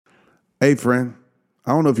Hey, friend,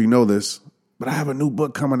 I don't know if you know this, but I have a new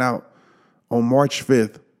book coming out on March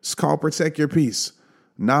 5th. It's called Protect Your Peace,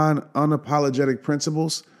 9 Unapologetic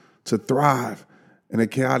Principles to Thrive in a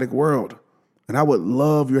Chaotic World. And I would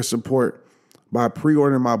love your support by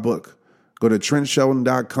pre-ordering my book. Go to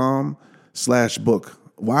TrentShelton.com/book.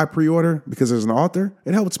 Why pre-order? Because as an author,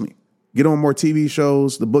 it helps me. Get on more TV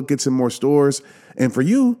shows, the book gets in more stores, and for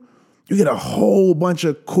you, you get a whole bunch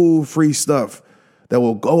of cool free stuff that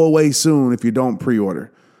will go away soon if you don't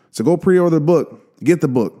pre-order. So go pre-order the book. Get the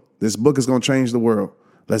book. This book is going to change the world.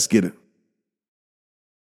 Let's get it.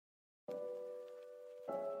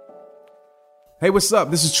 Hey, what's up?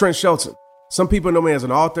 This is Trent Shelton. Some people know me as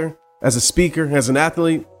an author, as a speaker, as an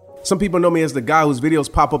athlete. Some people know me as the guy whose videos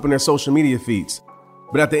pop up in their social media feeds.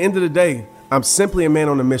 But at the end of the day, I'm simply a man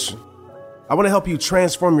on a mission. I want to help you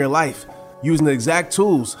transform your life using the exact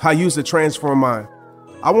tools I use to transform mine.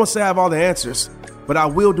 I won't say I have all the answers, but I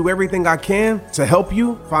will do everything I can to help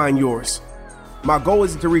you find yours. My goal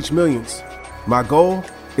isn't to reach millions. My goal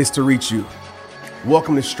is to reach you.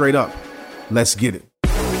 Welcome to Straight Up. Let's get it.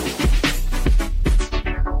 Hey,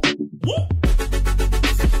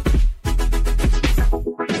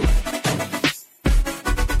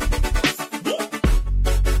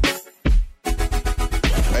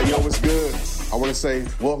 yo, what's good? I want to say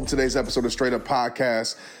welcome to today's episode of Straight Up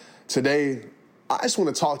Podcast. Today, I just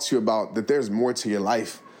want to talk to you about that there's more to your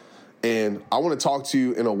life. And I want to talk to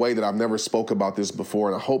you in a way that I've never spoke about this before.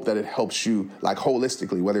 And I hope that it helps you like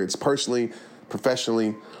holistically, whether it's personally,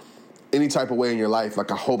 professionally, any type of way in your life.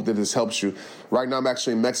 Like I hope that this helps you. Right now, I'm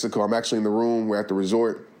actually in Mexico. I'm actually in the room. We're at the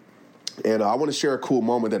resort. And I want to share a cool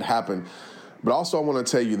moment that happened. But also I want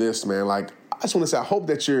to tell you this, man. Like I just want to say I hope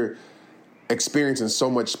that you're experiencing so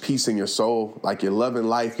much peace in your soul, like you're loving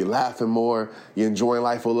life, you're laughing more, you're enjoying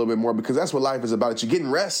life a little bit more, because that's what life is about. You're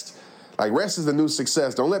getting rest. Like rest is the new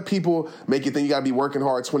success. Don't let people make you think you got to be working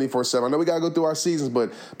hard 24/7. I know we got to go through our seasons,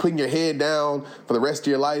 but putting your head down for the rest of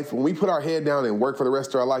your life, when we put our head down and work for the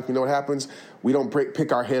rest of our life, you know what happens? We don't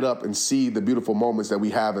pick our head up and see the beautiful moments that we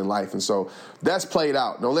have in life. And so that's played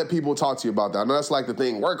out. Don't let people talk to you about that. I know that's like the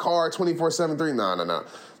thing, work hard 24/7, 3. No.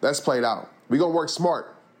 That's played out. We're going to work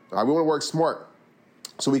smart. All right, we want to work smart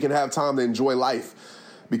so we can have time to enjoy life,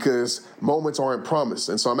 because moments aren't promised.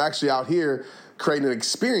 And so I'm actually out here creating an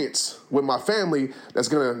experience with my family that's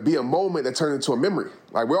going to be a moment that turns into a memory.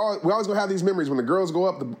 Like we're always going to have these memories. When the girls go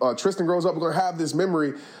up, Tristan grows up, we're going to have this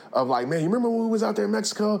memory of like, man, you remember when we was out there in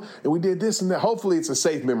Mexico and we did this and that? Hopefully it's a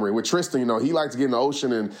safe memory. With Tristan, you know, he likes to get in the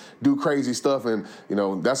ocean and do crazy stuff. And, you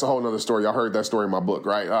know, that's a whole nother story. Y'all heard that story in my book,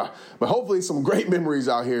 right? But hopefully some great memories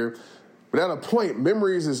out here. But at a point,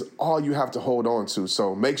 memories is all you have to hold on to.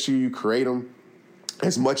 So make sure you create them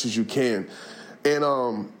as much as you can.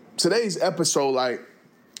 And today's episode, like,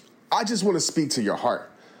 I just want to speak to your heart.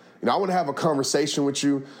 You know, I want to have a conversation with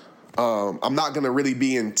you. I'm not going to really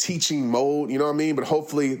be in teaching mode, you know what I mean? But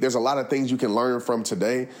hopefully there's a lot of things you can learn from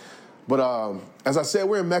today. But as I said,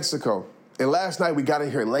 we're in Mexico. And last night we got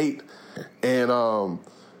in here late. And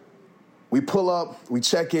we pull up, we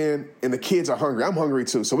check in, and the kids are hungry. I'm hungry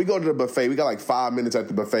too. So we go to the buffet. We got like 5 minutes at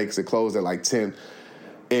the buffet because it closed at like 10.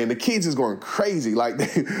 And the kids is going crazy. Like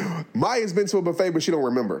Maya's been to a buffet, but she don't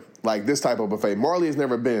remember like this type of buffet. Marley has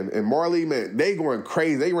never been. And Marley, man, they going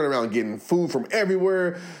crazy. They run around getting food from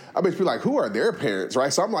everywhere. I bet you be like, who are their parents,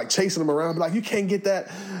 right? So I'm like chasing them around, be like, you can't get that.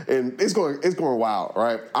 And it's going wild,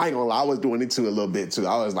 right? I ain't gonna lie, I was doing it too a little bit too.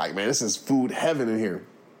 I was like, man, this is food heaven in here.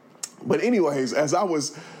 But anyways, as I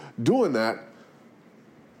was doing that,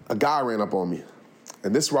 a guy ran up on me.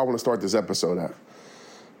 And this is where I want to start this episode at.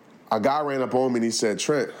 A guy ran up on me and he said,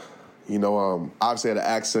 Trent, you know, obviously had an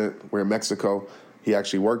accent. We're in Mexico. He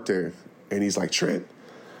actually worked there. And he's like, Trent.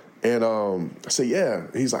 And I said, yeah.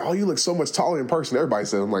 He's like, oh, you look so much taller in person. Everybody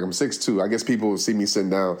says, I'm like, I'm 6'2". I guess people will see me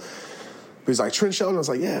sitting down. But he's like, Trent Shelton? I was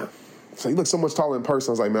like, yeah. So you look so much taller in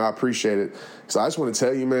person. I was like, man, I appreciate it. So I just want to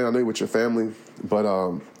tell you, man, I know you're with your family, but,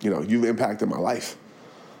 you know, you've impacted my life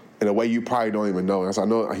in a way you probably don't even know. And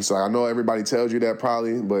so he's like, I know everybody tells you that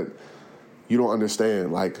probably, but you don't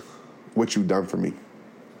understand, like, what you've done for me.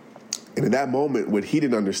 And in that moment, what he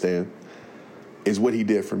didn't understand is what he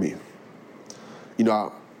did for me. You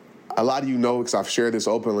know, a lot of you know, because I've shared this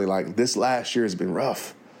openly, like, this last year has been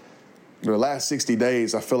rough. You know, the last 60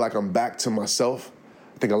 days, I feel like I'm back to myself.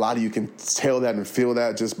 I think a lot of you can tell that and feel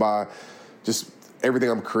that just by just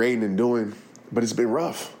everything I'm creating and doing. But it's been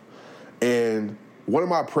rough. And one of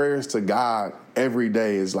my prayers to God every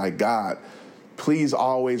day is like, God, please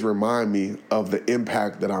always remind me of the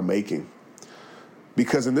impact that I'm making.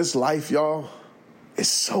 Because in this life, y'all, it's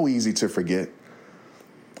so easy to forget.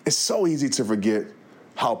 It's so easy to forget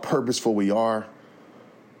how purposeful we are,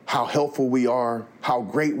 how helpful we are, how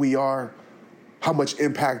great we are, how much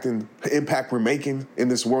impact we're making in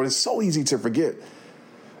this world. It's so easy to forget,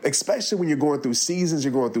 especially when you're going through seasons,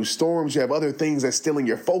 you're going through storms, you have other things that's stealing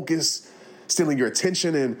your focus, stealing your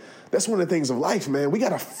attention. And that's one of the things of life, man. We got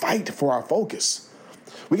to fight for our focus.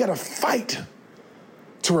 We got to fight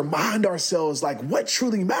to remind ourselves like what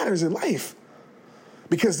truly matters in life.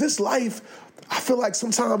 Because this life, I feel like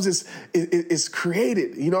sometimes it's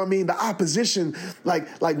created, you know what I mean? The opposition like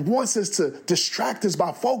wants us to distract us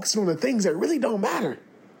by focusing on the things that really don't matter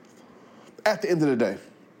at the end of the day.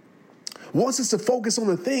 Wants us to focus on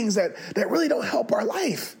the things that really don't help our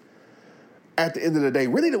life at the end of the day.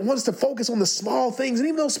 Really wants us to focus on the small things. And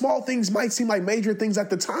even though small things might seem like major things at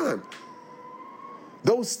the time,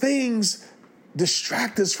 those things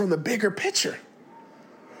distract us from the bigger picture.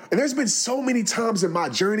 And there's been so many times in my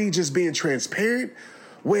journey, just being transparent,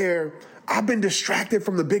 where I've been distracted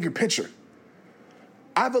from the bigger picture.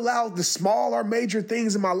 I've allowed the small or major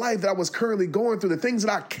things in my life that I was currently going through, the things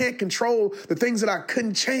that I can't control, the things that I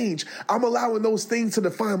couldn't change, I'm allowing those things to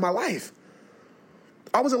define my life.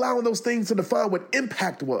 I was allowing those things to define what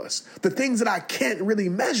impact was, the things that I can't really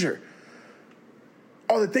measure.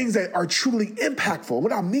 Are the things that are truly impactful.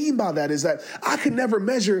 What I mean by that is that I could never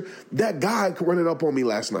measure that guy running up on me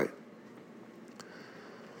last night.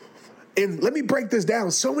 And let me break this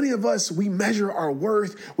down. So many of us, we measure our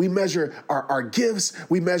worth, we measure our gifts,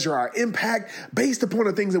 we measure our impact based upon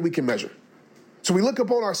the things that we can measure. So we look up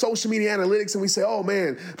on our social media analytics and we say, oh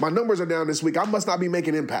man, my numbers are down this week. I must not be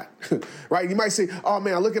making impact, right? You might say, oh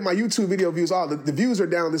man, I look at my YouTube video views. Oh, the views are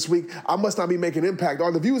down this week. I must not be making impact.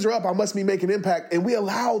 Or the views are up. I must be making impact. And we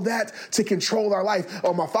allow that to control our life.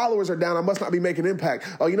 Oh, my followers are down. I must not be making impact.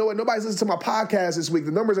 Oh, you know what? Nobody's listening to my podcast this week.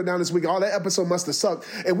 The numbers are down this week. Oh, that episode must have sucked.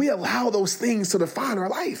 And we allow those things to define our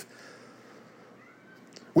life.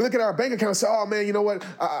 We look at our bank account and say, oh, man, you know what?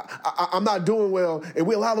 I'm not doing well. And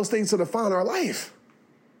we allow those things to define our life.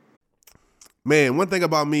 Man, one thing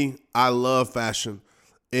about me, I love fashion.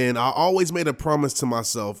 And I always made a promise to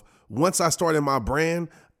myself. Once I started my brand,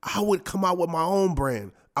 I would come out with my own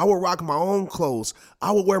brand. I would rock my own clothes.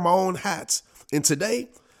 I would wear my own hats. And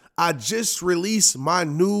today, I just released my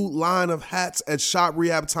new line of hats at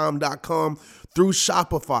shoprehabtime.com through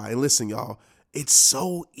Shopify. And listen, y'all, it's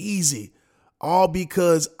so easy. All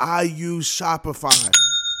because I use Shopify.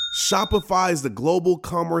 Shopify is the global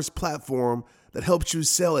commerce platform that helps you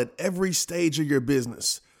sell at every stage of your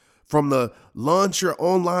business. From the launch your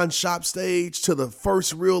online shop stage to the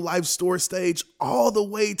first real life store stage, all the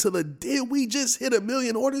way to the did we just hit 1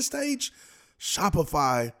 million order stage?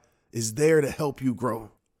 Shopify is there to help you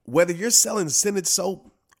grow. Whether you're selling scented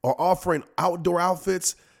soap or offering outdoor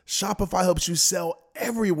outfits, Shopify helps you sell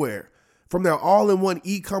everywhere. From their all-in-one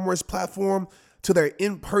e-commerce platform to their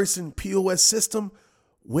in-person POS system,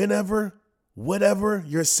 whenever, whatever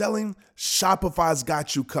you're selling, Shopify's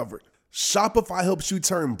got you covered. Shopify helps you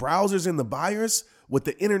turn browsers into buyers with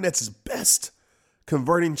the internet's best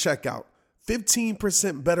converting checkout.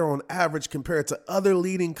 15% better on average compared to other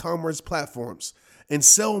leading commerce platforms. And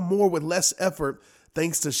sell more with less effort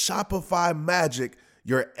thanks to Shopify Magic,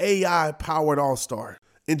 your AI-powered all-star.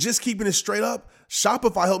 And just keeping it straight up,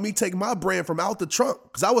 Shopify helped me take my brand from out the trunk,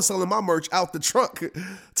 because I was selling my merch out the trunk,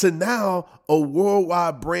 to now a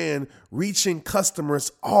worldwide brand reaching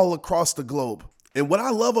customers all across the globe. And what I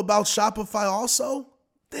love about Shopify also,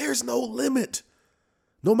 there's no limit.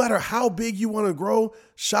 No matter how big you want to grow,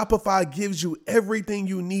 Shopify gives you everything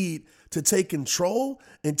you need to take control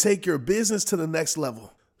and take your business to the next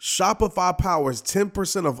level. Shopify powers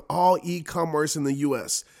 10% of all e-commerce in the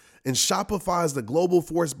US. And Shopify is the global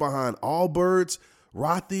force behind Allbirds,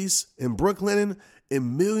 Rothy's, and Brooklinen,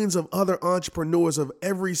 and millions of other entrepreneurs of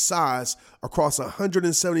every size across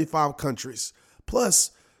 175 countries.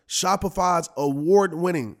 Plus, Shopify's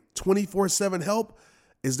award-winning 24/7 help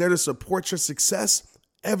is there to support your success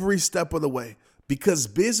every step of the way. Because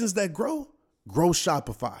business that grow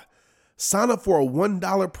Shopify. Sign up for a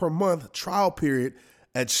 $1 per month trial period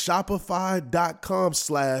at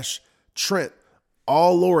shopify.com/Trent.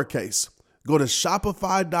 All lowercase. Go to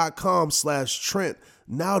shopify.com/Trent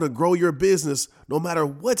now to grow your business no matter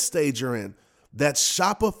what stage you're in. That's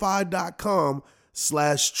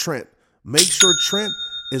shopify.com/Trent. Make sure Trent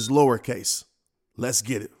is lowercase. Let's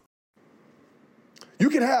get it.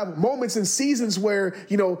 You can have moments and seasons where,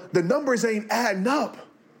 the numbers ain't adding up.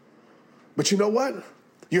 But you know what?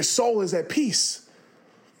 Your soul is at peace.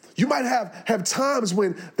 You might have times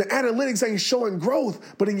when the analytics ain't showing growth,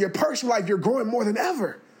 but in your personal life, you're growing more than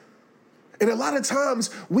ever. And a lot of times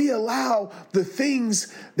we allow the things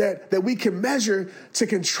that we can measure to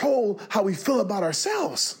control how we feel about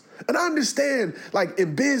ourselves. And I understand, like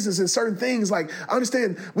in business and certain things, like I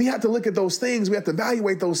understand we have to look at those things. We have to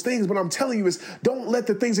evaluate those things. But I'm telling you is don't let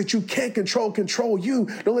the things that you can't control you.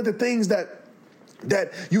 Don't let the things that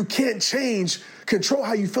you can't change control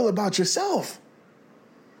how you feel about yourself.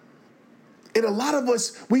 And a lot of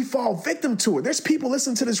us, we fall victim to it. There's people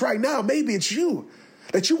listening to this right now. Maybe it's you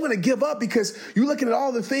that you want to give up because you're looking at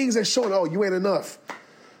all the things that's showing, oh, you ain't enough.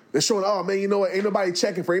 They're showing, oh, man, you know what? Ain't nobody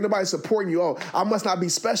checking for, ain't nobody supporting you. Oh, I must not be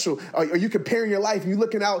special. Are you comparing your life? Are you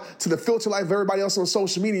looking out to the filter life of everybody else on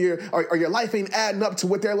social media? Or your life ain't adding up to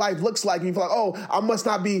what their life looks like. And you feel like, oh, I must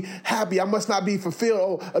not be happy. I must not be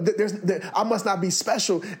fulfilled. Oh, I must not be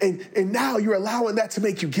special. And now you're allowing that to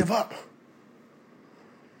make you give up.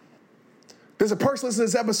 There's a person listening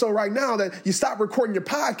to this episode right now that you stopped recording your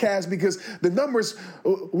podcast because the numbers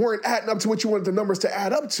weren't adding up to what you wanted the numbers to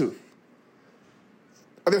add up to.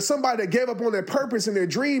 Or there's somebody that gave up on their purpose and their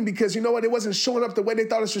dream because, you know what, it wasn't showing up the way they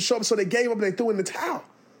thought it should show up, so they gave up and they threw in the towel.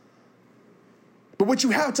 But what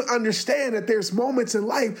you have to understand that there's moments in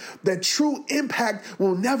life that true impact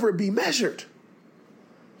will never be measured.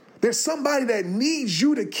 There's somebody that needs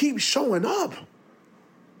you to keep showing up,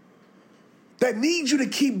 that needs you to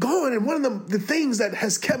keep going. And one of the things that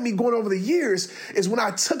has kept me going over the years is when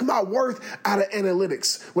I took my worth out of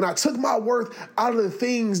analytics, when I took my worth out of the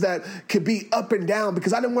things that could be up and down,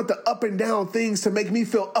 because I didn't want the up and down things to make me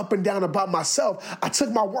feel up and down about myself. I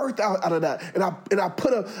took my worth out of that, and I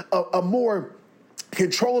put a more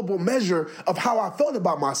controllable measure of how I felt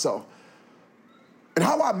about myself. And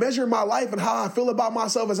how I measure my life and how I feel about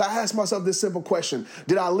myself is I ask myself this simple question: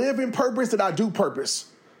 did I live in purpose? Did I do purpose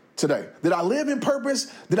today? Did I live in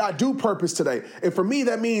purpose? Did I do purpose today? And for me,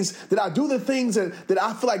 that means that I do the things that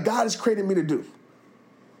I feel like God has created me to do.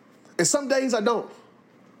 And some days I don't.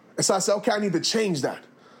 And so I say, okay, I need to change that.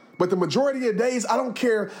 But the majority of days, I don't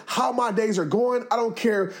care how my days are going. I don't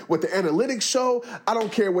care what the analytics show. I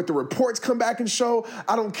don't care what the reports come back and show.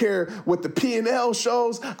 I don't care what the P&L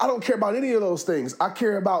shows. I don't care about any of those things. I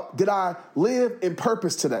care about, did I live in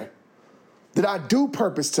purpose today? Did I do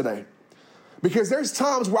purpose today? Because there's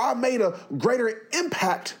times where I made a greater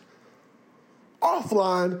impact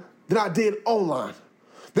offline than I did online.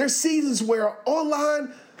 There's seasons where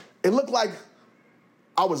online, it looked like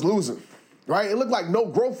I was losing, right? It looked like no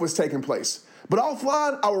growth was taking place. But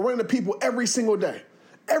offline, I would run into people every single day.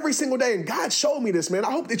 Every single day. And God showed me this, man.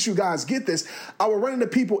 I hope that you guys get this. I would run into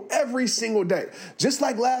people every single day. Just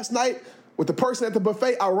like last night with the person at the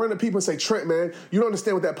buffet, I would run into people and say, Trent, man, you don't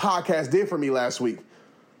understand what that podcast did for me last week.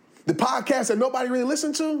 The podcast that nobody really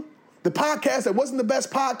listened to, the podcast that wasn't the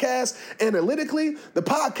best podcast analytically, the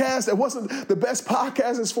podcast that wasn't the best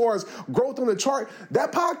podcast as far as growth on the chart,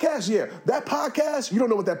 that podcast, you don't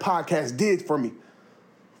know what that podcast did for me.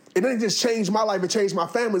 It didn't just change my life, it changed my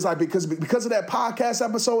family's life because of that podcast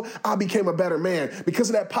episode, I became a better man. Because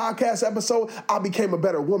of that podcast episode, I became a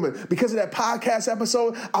better woman. Because of that podcast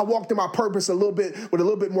episode, I walked in my purpose with a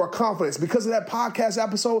little bit more confidence. Because of that podcast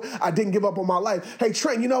episode, I didn't give up on my life. Hey,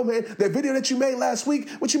 Trent, you know, man, that video that you made last week,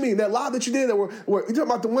 what you mean? That live that you did, you talking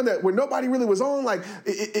about the one that where nobody really was on, like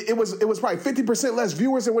it was probably 50% less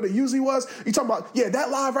viewers than what it usually was. You talking about, yeah,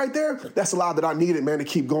 that live right there, that's the live that I needed, man, to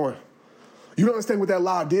keep going. You don't understand what that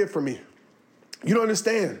live did for me. You don't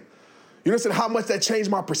understand. You don't understand how much that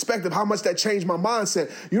changed my perspective, how much that changed my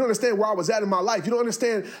mindset. You don't understand where I was at in my life. You don't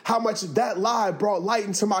understand how much that live brought light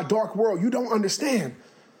into my dark world. You don't understand.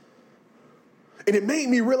 And it made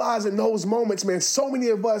me realize in those moments, man, so many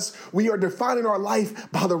of us, we are defining our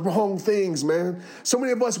life by the wrong things, man. So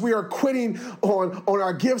many of us, we are quitting on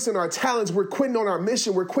our gifts and our talents. We're quitting on our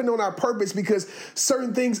mission. We're quitting on our purpose because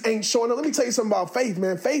certain things ain't showing up. Let me tell you something about faith,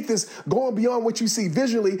 man. Faith is going beyond what you see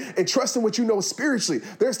visually and trusting what you know spiritually.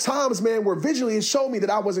 There's times, man, where visually it showed me that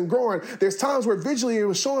I wasn't growing. There's times where visually it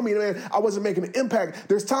was showing me, man, I wasn't making an impact.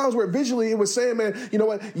 There's times where visually it was saying, man, you know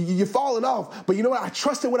what, you're falling off. But you know what? I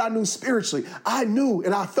trusted what I knew spiritually. I knew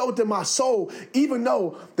and I felt in my soul, even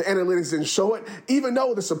though the analytics didn't show it, even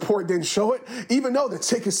though the support didn't show it, even though the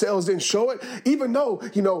ticket sales didn't show it, even though,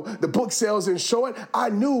 you know, the book sales didn't show it, I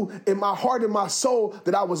knew in my heart and my soul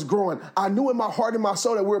that I was growing. I knew in my heart and my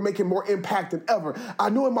soul that we were making more impact than ever. I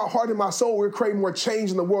knew in my heart and my soul we were creating more change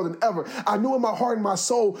in the world than ever. I knew in my heart and my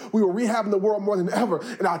soul we were rehabbing the world more than ever.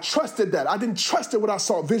 And I trusted that. I didn't trust it what I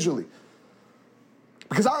saw visually.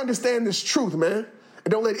 Because I understand this truth, man.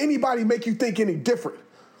 And don't let anybody make you think any different.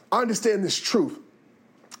 I understand this truth.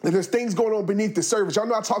 That there's things going on beneath the surface. Y'all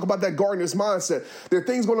know I talk about that gardener's mindset. There are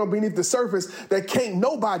things going on beneath the surface that can't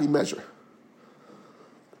nobody measure.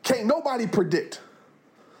 Can't nobody predict.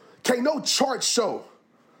 Can't no chart show.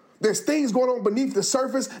 There's things going on beneath the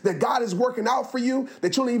surface that God is working out for you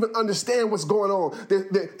that you don't even understand what's going on.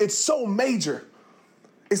 It's so major.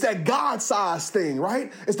 It's that God-sized thing,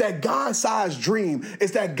 right? It's that God-sized dream.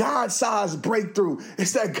 It's that God-sized breakthrough.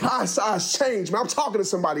 It's that God-sized change. Man, I'm talking to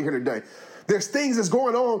somebody here today. There's things that's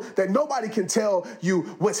going on that nobody can tell you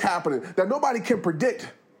what's happening, that nobody can predict.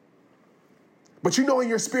 But you know in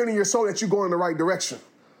your spirit and your soul that you're going in the right direction.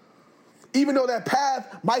 Even though that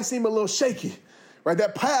path might seem a little shaky, right?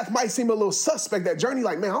 That path might seem a little suspect. That journey,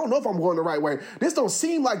 like, man, I don't know if I'm going the right way. This don't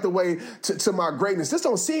seem like the way to my greatness. This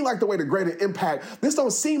don't seem like the way to greater impact. This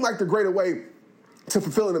don't seem like the greater way to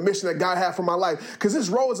fulfilling the mission that God had for my life. Because this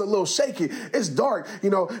road is a little shaky. It's dark.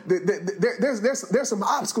 You know, there's some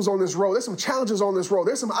obstacles on this road. There's some challenges on this road.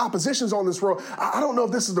 There's some oppositions on this road. I don't know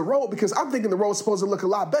if this is the road because I'm thinking the road's supposed to look a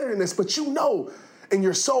lot better than this. But you know in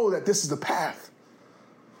your soul that this is the path.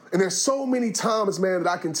 And there's so many times, man, that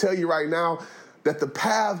I can tell you right now that the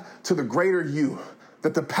path to the greater you,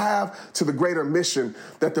 that the path to the greater mission,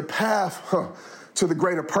 that the path to the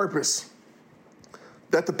greater purpose,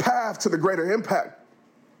 that the path to the greater impact,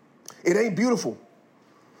 it ain't beautiful.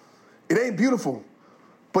 It ain't beautiful.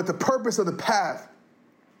 But the purpose of the path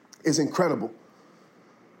is incredible.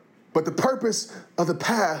 But the purpose of the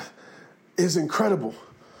path is incredible.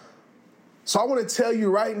 So I want to tell you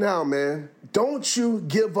right now, man, don't you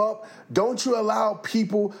give up. Don't you allow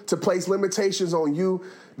people to place limitations on you.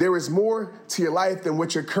 There is more to your life than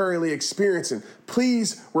what you're currently experiencing.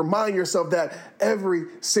 Please remind yourself that every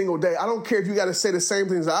single day. I don't care if you got to say the same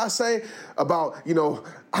things that I say about, you know,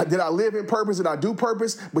 did I live in purpose? Did I do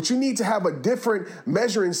purpose? But you need to have a different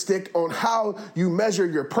measuring stick on how you measure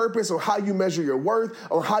your purpose, or how you measure your worth,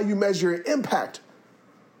 or how you measure your impact.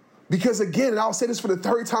 Because again, and I'll say this for the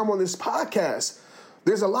third time on this podcast,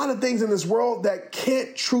 there's a lot of things in this world that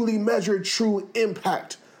can't truly measure true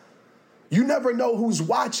impact. You never know who's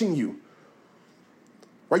watching you.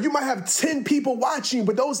 Right? You might have 10 people watching you,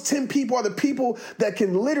 but those 10 people are the people that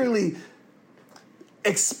can literally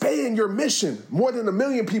expand your mission more than 1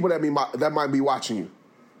 million people that might be watching you.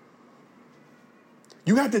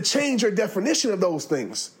 You have to change your definition of those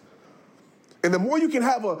things. And the more you can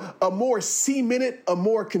have a more cemented, a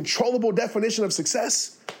more controllable definition of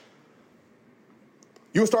success,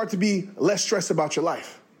 you'll start to be less stressed about your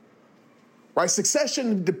life. Right? Success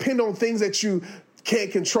shouldn't depend on things that you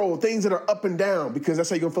can't control, things that are up and down, because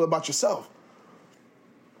that's how you're going to feel about yourself.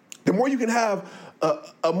 The more you can have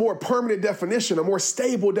a more permanent definition, a more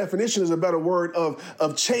stable definition is a better word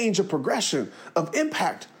of change, of progression, of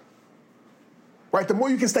impact. Right? The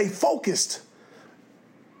more you can stay focused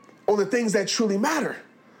on the things that truly matter.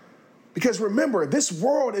 Because remember, this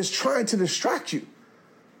world is trying to distract you.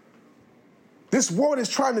 This world is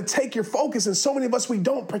trying to take your focus, and so many of us, we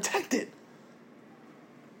don't protect it.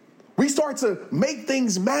 We start to make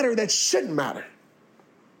things matter that shouldn't matter.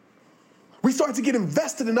 We start to get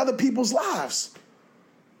invested in other people's lives.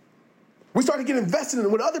 We start to get invested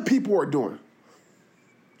in what other people are doing.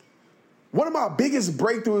 One of my biggest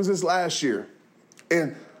breakthroughs this last year,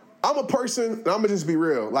 and I'm a person, and I'm going to just be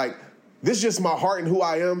real. Like, this is just my heart and who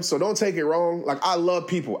I am, so don't take it wrong. Like, I love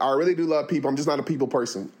people. I really do love people. I'm just not a people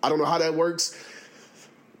person. I don't know how that works,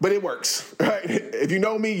 but it works, right? If you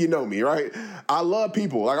know me, right? I love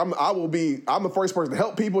people. Like, I'm the first person to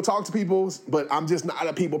help people, talk to people, but I'm just not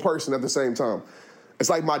a people person at the same time.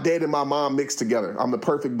 It's like my dad and my mom mixed together. I'm the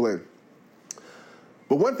perfect blend.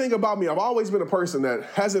 But one thing about me, I've always been a person that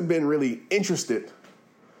hasn't been really interested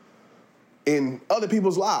in other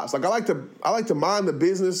people's lives. Like, I like to mind the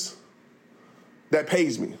business that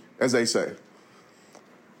pays me, as they say.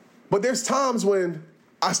 But there's times when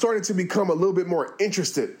I started to become a little bit more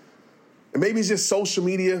interested. And maybe it's just social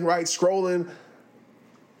media, right? Scrolling.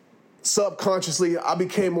 Subconsciously, I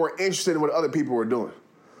became more interested in what other people were doing.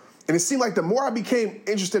 And it seemed like the more I became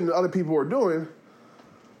interested in what other people were doing,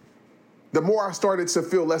 the more I started to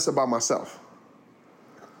feel less about myself.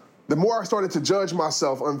 The more I started to judge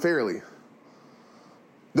myself unfairly.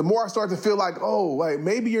 The more I started to feel like, oh, wait,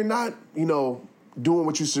 maybe you're not, doing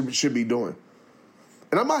what you should be doing.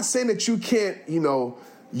 And I'm not saying that you can't,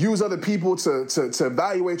 use other people to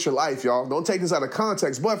evaluate your life, y'all. Don't take this out of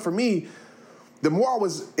context. But for me, the more I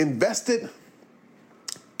was invested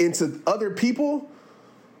into other people,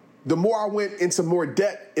 the more I went into more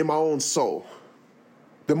debt in my own soul.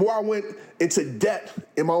 The more I went into debt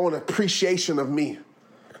in my own appreciation of me.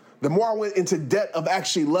 The more I went into debt of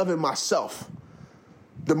actually loving myself.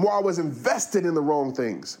 The more I was invested in the wrong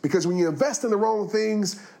things. Because when you invest in the wrong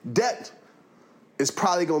things, debt is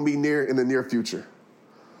probably going to be in the near future.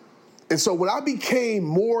 And so when I became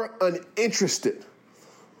more uninterested,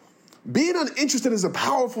 being uninterested is a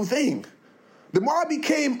powerful thing. The more I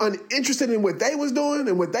became uninterested in what they was doing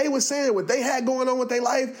and what they was saying, what they had going on with their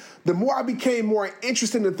life, the more I became more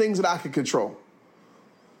interested in the things that I could control.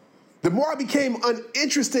 The more I became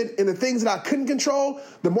uninterested in the things that I couldn't control,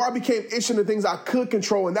 the more I became interested in the things I could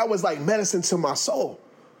control. And that was like medicine to my soul.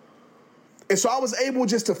 And so I was able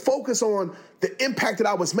just to focus on the impact that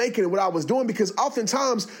I was making and what I was doing, because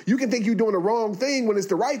oftentimes you can think you're doing the wrong thing when it's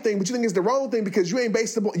the right thing, but you think it's the wrong thing because you ain't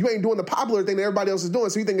doing the popular thing that everybody else is doing.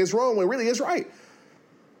 So you think it's wrong when really it's right.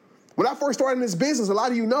 When I first started in this business, a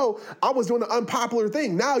lot of you know I was doing the unpopular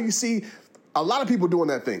thing. Now you see a lot of people doing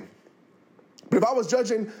that thing. But if I was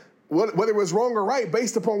judging whether it was wrong or right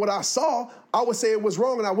based upon what I saw, I would say it was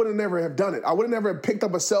wrong, and I would have never have done it. I would have never picked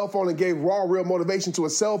up a cell phone and gave raw, real motivation to a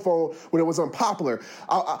cell phone when it was unpopular.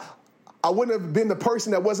 I wouldn't have been the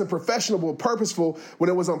person that wasn't professional or purposeful when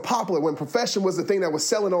it was unpopular. When profession was the thing that was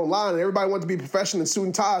selling online and everybody wanted to be professional in suit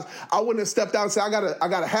and ties, I wouldn't have stepped out and said, I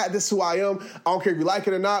got a hat, this is who I am. I don't care if you like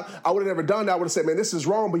it or not. I would have never done that. I would have said, man, this is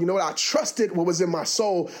wrong. But you know what? I trusted what was in my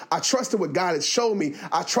soul. I trusted what God had showed me.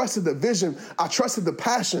 I trusted the vision. I trusted the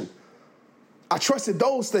passion. I trusted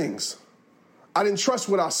those things. I didn't trust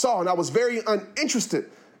what I saw, and I was very uninterested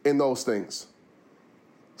in those things.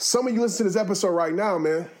 Some of you listen to this episode right now,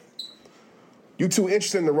 man. You're too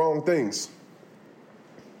interested in the wrong things.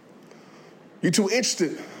 You're too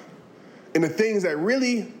interested in the things that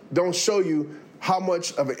really don't show you how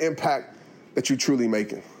much of an impact that you're truly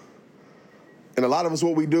making. And a lot of us,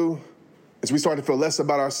 what we do is we start to feel less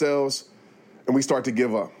about ourselves, and we start to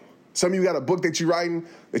give up. Some of you got a book that you're writing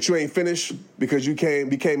that you ain't finished because you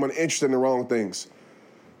became uninterested in the wrong things.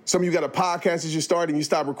 Some of you got a podcast that you started and you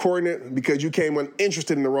stopped recording it because you became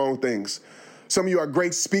uninterested in the wrong things. Some of you are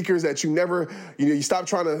great speakers that you stopped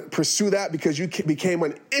trying to pursue that because you became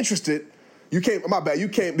uninterested. You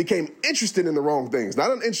became interested in the wrong things.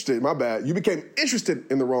 Not uninterested, my bad. You became interested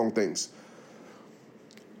in the wrong things.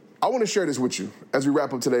 I want to share this with you as we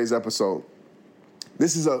wrap up today's episode.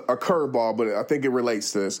 This is a curveball, but I think it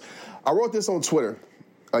relates to this. I wrote this on Twitter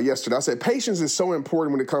yesterday. I said, patience is so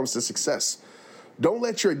important when it comes to success. Don't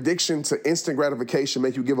let your addiction to instant gratification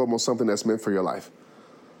make you give up on something that's meant for your life.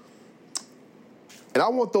 And I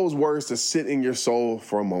want those words to sit in your soul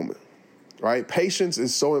for a moment, right? Patience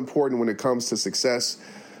is so important when it comes to success.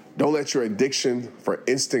 Don't let your addiction for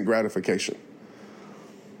instant gratification.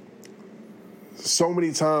 So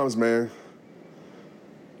many times, man,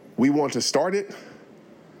 we want to start it.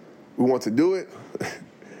 We want to do it,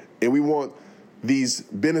 and we want these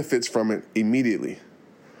benefits from it immediately.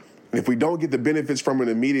 And if we don't get the benefits from it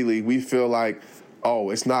immediately, we feel like, oh,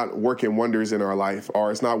 it's not working wonders in our life, or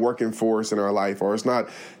it's not working for us in our life, or it's not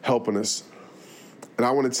helping us. And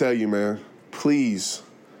I want to tell you, man, please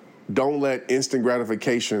don't let instant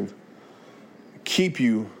gratification keep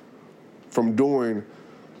you from doing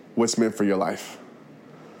what's meant for your life.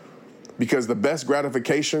 Because the best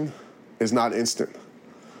gratification is not instant.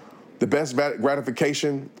 The best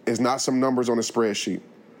gratification is not some numbers on a spreadsheet.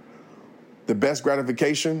 The best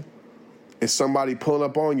gratification is somebody pulling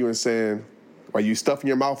up on you and saying, or you stuffing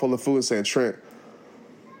your mouth full of food and saying, Trent,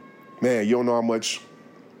 man, you don't know how much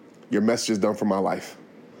your message has done for my life.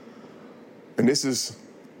 And this is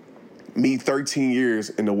me 13 years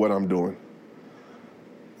into what I'm doing.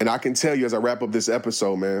 And I can tell you as I wrap up this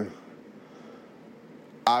episode, man,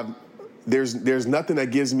 there's nothing that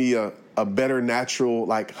gives me a better natural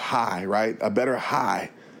high, right? A better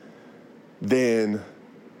high than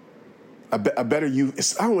a better I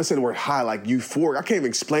don't want to say the word high, like euphoric. I can't even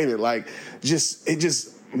explain it. It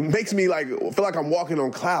just makes me feel like I'm walking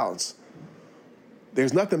on clouds.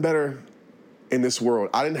 There's nothing better in this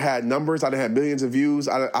world. I didn't have numbers. I didn't have millions of views.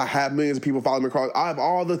 I have millions of people following me across. I have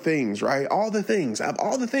all the things, right? All the things. I have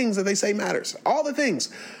all the things that they say matters. All the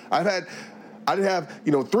things. I didn't have,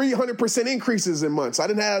 300% increases in months. I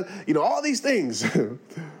didn't have, all these things.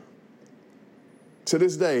 To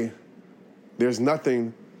this day, there's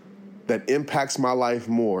nothing that impacts my life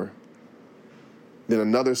more than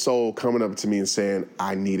another soul coming up to me and saying,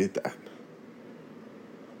 I needed that.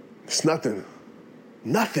 It's nothing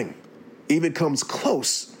even comes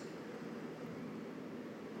close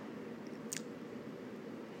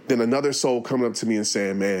than another soul coming up to me and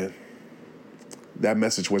saying, man, that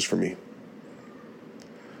message was for me.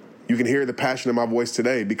 You can hear the passion in my voice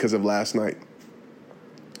today because of last night.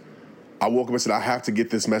 I woke up and said, I have to get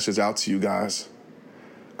this message out to you guys.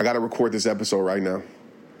 I got to record this episode right now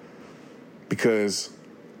because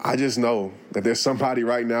I just know that there's somebody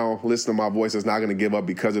right now listening to my voice that's not going to give up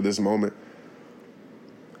because of this moment.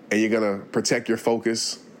 And you're going to protect your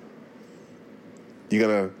focus. You're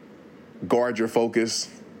going to guard your focus.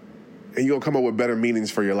 And you're going to come up with better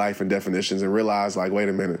meanings for your life and definitions and realize, wait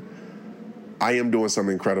a minute. I am doing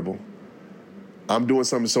something incredible. I'm doing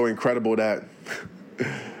something so incredible that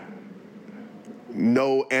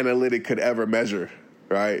no analytic could ever measure,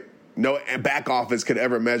 right? No back office could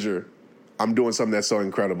ever measure. I'm doing something that's so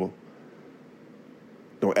incredible.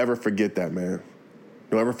 Don't ever forget that, man.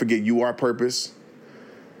 Don't ever forget you are purpose.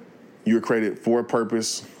 You were created for a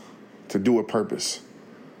purpose, to do a purpose.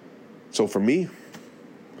 So for me,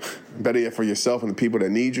 better yet for yourself and the people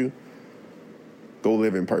that need you, go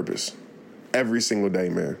live in purpose. Every single day,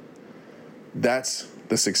 man. That's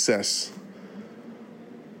the success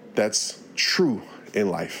that's true in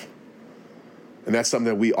life. And that's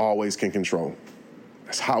something that we always can control.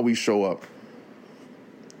 That's how we show up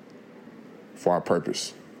for our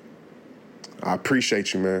purpose. I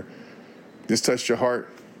appreciate you, man. This touched your heart.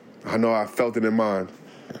 I know I felt it in mine.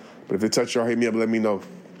 But if it touched your heart, hit me up and let me know.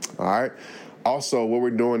 All right? Also, what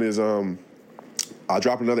we're doing is I'll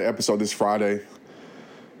drop another episode this Friday.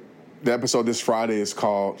 The episode this Friday is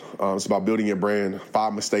called, it's about building your brand,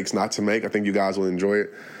 5 mistakes not to make. I think you guys will enjoy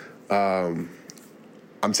it. I'm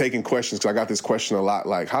taking questions because I got this question a lot,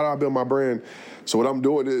 like, how do I build my brand? So what I'm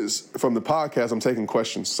doing is, from the podcast, I'm taking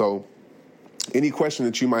questions. So any question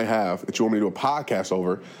that you might have that you want me to do a podcast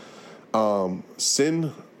over,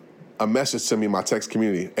 send a message to me in my text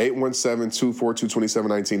community,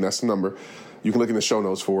 817-242-2719. That's the number. You can look in the show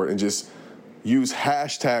notes for it and just use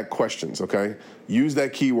hashtag questions, okay? Use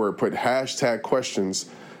that keyword, put hashtag questions,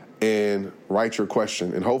 and write your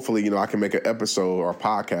question. And hopefully, I can make an episode or a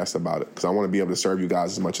podcast about it because I want to be able to serve you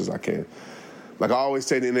guys as much as I can. Like I always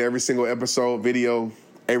say in every single episode, video,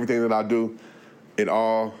 everything that I do, it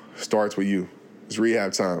all starts with you. It's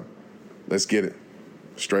rehab time. Let's get it.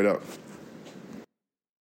 Straight up.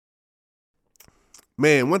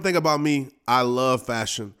 Man, one thing about me, I love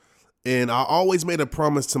fashion. And I always made a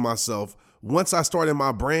promise to myself, once I started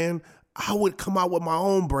my brand, I would come out with my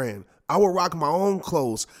own brand. I would rock my own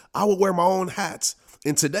clothes. I would wear my own hats.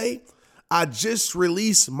 And today, I just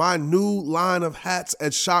released my new line of hats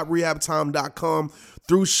at shoprehabtime.com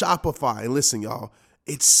through Shopify. And listen, y'all,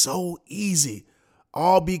 it's so easy.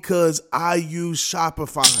 All because I use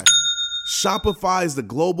Shopify. Shopify is the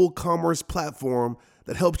global commerce platform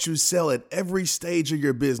that helps you sell at every stage of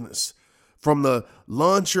your business. From the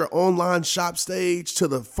launch your online shop stage to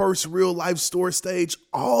the first real life store stage,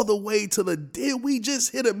 all the way to the did we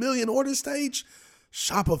just hit 1 million order stage?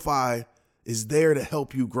 Shopify is there to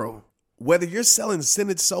help you grow. Whether you're selling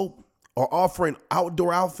scented soap or offering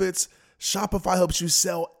outdoor outfits, Shopify helps you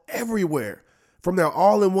sell everywhere. From their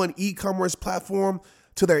all-in-one e-commerce platform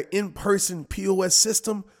to their in-person POS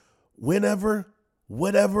system, whenever,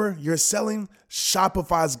 whatever you're selling,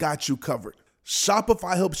 Shopify's got you covered.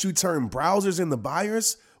 Shopify helps you turn browsers into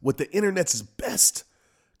buyers with the internet's best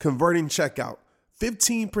converting checkout.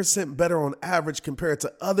 15% better on average compared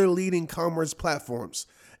to other leading commerce platforms.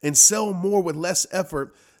 And sell more with less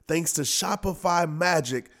effort thanks to Shopify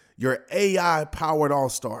Magic, your AI-powered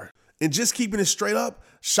all-star. And just keeping it straight up,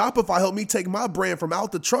 Shopify helped me take my brand from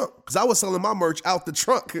out the trunk, because I was selling my merch out the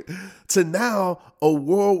trunk, to now a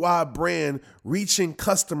worldwide brand reaching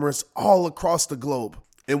customers all across the globe.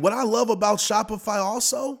 And what I love about Shopify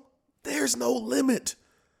also, there's no limit.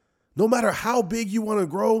 No matter how big you want to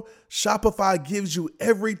grow, Shopify gives you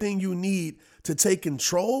everything you need to take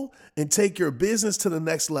control and take your business to the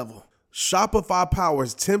next level. Shopify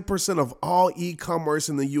powers 10% of all e-commerce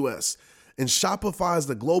in the U.S., and Shopify is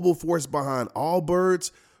the global force behind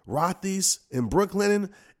Allbirds, Rothy's, and Brooklinen,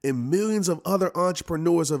 and millions of other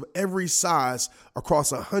entrepreneurs of every size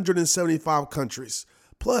across 175 countries.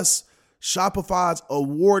 Plus, Shopify's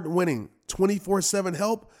award-winning 24/7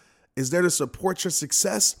 help is there to support your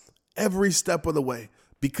success every step of the way.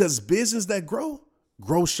 Because business that grow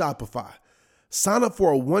Shopify. Sign up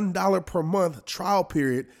for a $1 per month trial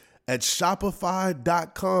period at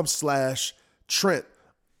shopify.com/Trent,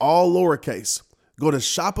 all lowercase. Go to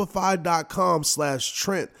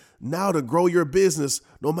shopify.com/Trent now to grow your business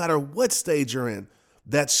no matter what stage you're in.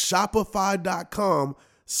 That's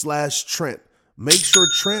shopify.com/Trent. Make sure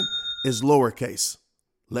Trent is lowercase.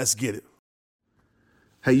 Let's get it.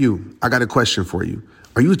 Hey, you, I got a question for you.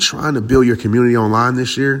 Are you trying to build your community online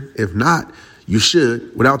this year? If not, you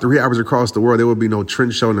should. Without the rehabbers across the world, there would be no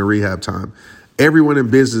Trent Show in the Rehab Time. Everyone in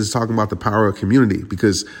business is talking about the power of community,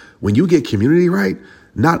 because when you get community right,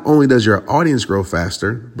 not only does your audience grow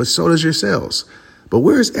faster, but so does your sales. But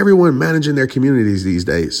where is everyone managing their communities these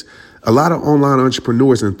days? A lot of online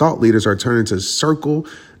entrepreneurs and thought leaders are turning to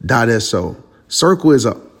Circle.so. Circle is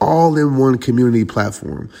an all-in-one community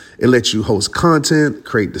platform. It lets you host content,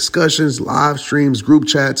 create discussions, live streams, group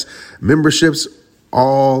chats, memberships,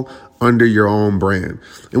 all under your own brand.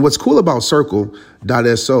 And what's cool about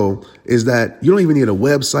Circle.so is that you don't even need a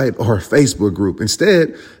website or a Facebook group.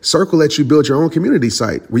 Instead, Circle lets you build your own community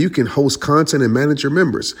site where you can host content and manage your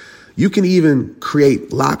members. You can even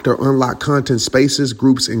create locked or unlocked content spaces,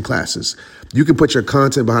 groups, and classes. You can put your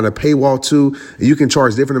content behind a paywall too, and you can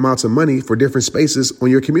charge different amounts of money for different spaces on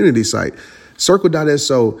your community site.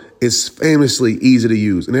 Circle.so is famously easy to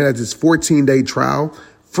use, and it has this 14-day trial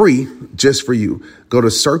free just for you. Go to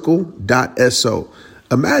Circle.so.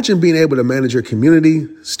 Imagine being able to manage your community,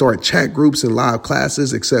 start chat groups and live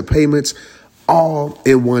classes, accept payments, all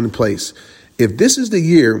in one place. If this is the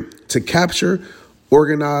year to capture,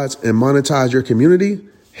 organize, and monetize your community,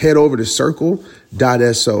 head over to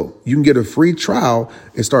Circle.so. You can get a free trial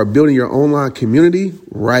and start building your online community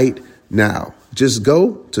right now. Just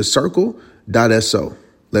go to Circle.so.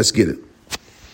 Let's get it.